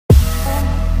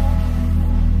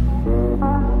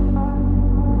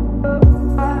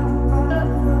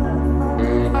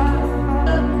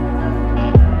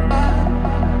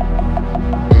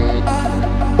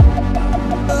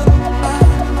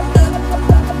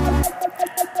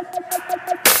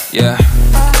Yeah,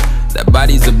 that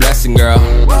body's a blessing, girl.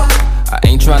 I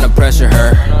ain't tryna pressure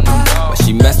her, but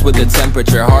she messed with the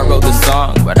temperature. Heart wrote the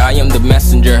song, but I am the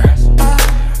messenger.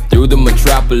 Through the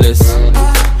metropolis,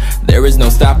 there is no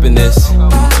stopping this.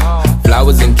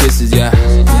 Flowers and kisses, yeah.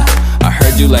 I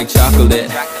heard you like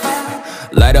chocolate.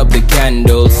 Light up the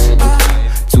candles,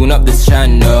 tune up this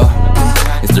channel.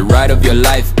 It's the ride of your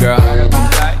life, girl.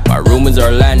 My room is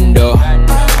Orlando.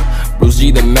 Bruce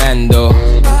G the man though.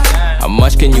 How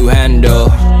much can you handle?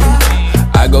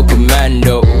 I go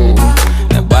commando.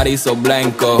 That body so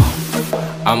blanco.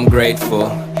 I'm grateful.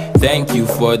 Thank you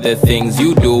for the things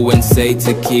you do and say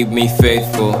to keep me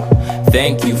faithful.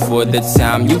 Thank you for the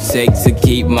time you take to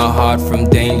keep my heart from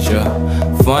danger.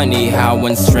 Funny how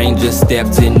when strangers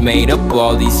stepped in, made up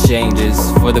all these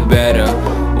changes for the better.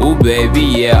 Ooh baby,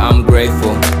 yeah, I'm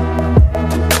grateful.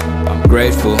 I'm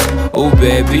grateful. Ooh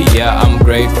baby, yeah, I'm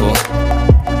grateful.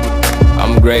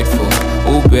 I'm grateful.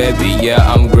 Ooh baby, yeah,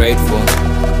 I'm grateful.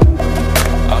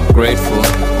 I'm grateful.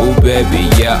 Ooh baby,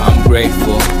 yeah, I'm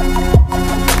grateful.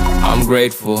 I'm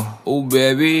grateful. Ooh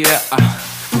baby, yeah.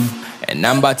 And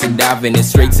I'm about to dive in it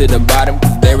straight to the bottom,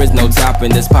 cause there is no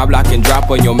topping this. Pop, lock, and drop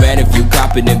on your man if you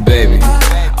copping it, baby.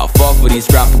 I'll fall for these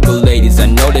tropical ladies. I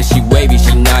know that she wavy,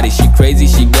 she naughty, she crazy,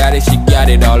 she got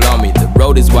it all on me. The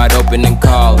road is wide open and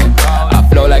calling. I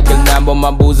flow like a Lambo,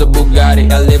 my boo's a Bugatti.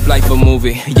 I live like a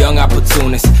movie, young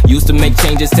opportunist. Used to make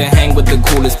changes to hang with the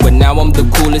coolest, but now I'm the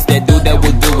coolest. That dude that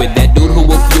will do it, that dude who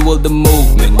will fuel the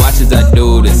movement. Watch as I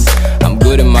do this. I'm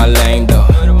good in my lane though.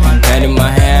 Hand in my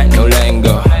hand, no letting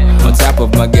go. On top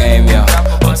of my game, yeah.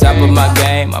 On top of my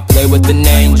game, I play with an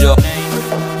angel.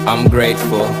 I'm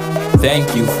grateful.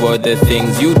 Thank you for the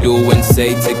things you do and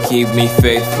say to keep me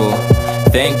faithful.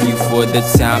 Thank you for the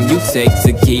time you take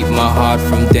to keep my heart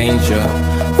from danger.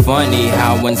 Funny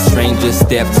how when strangers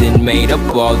stepped in, made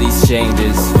up all these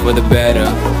changes for the better.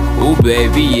 Ooh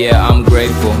baby, yeah, I'm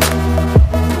grateful.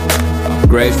 I'm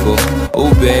grateful.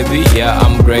 Ooh baby, yeah,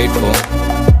 I'm grateful.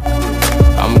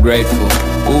 I'm grateful.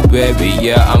 Ooh baby,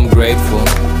 yeah, I'm grateful.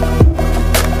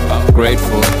 I'm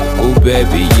grateful. Ooh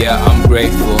baby, yeah, I'm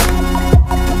grateful.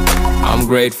 I'm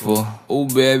grateful. Ooh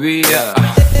baby, yeah.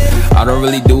 I don't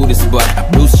really do this, but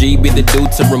Bruce G be the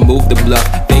dude to remove the bluff.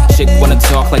 Fake chick wanna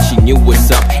talk like she knew what's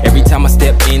up. Every time I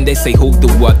step in, they say who, the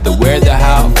what, the where, the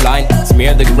how. Flying,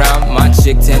 smear the ground. My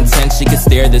chick 10-10, she can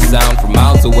stare the sound from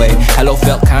miles away. Hello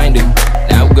felt kinda,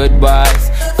 now goodbyes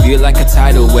feel like a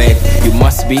tidal wave. You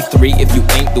must be 3 if you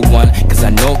ain't the one, cause I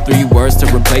know 3 words to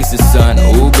replace the sun.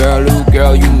 Ooh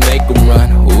girl, you make 'em run.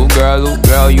 Ooh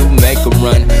girl, you make 'em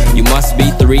run. You must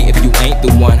be 3 if you ain't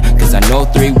the one, cause I know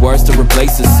 3 words to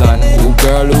replace the sun. Ooh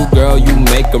girl, you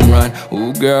make 'em run.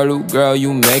 Ooh girl,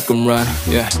 you make 'em run.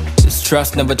 Yeah, it's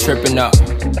trust never tripping up.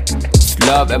 It's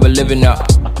love ever living up.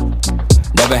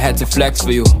 Never had to flex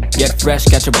for you. Get fresh,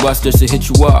 catch a bus just to hit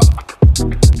you up.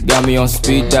 Got me on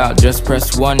speed dial, just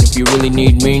press 1 if you really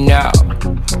need me now.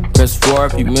 Press 4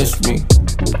 if you miss me.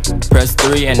 Press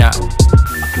 3 and out.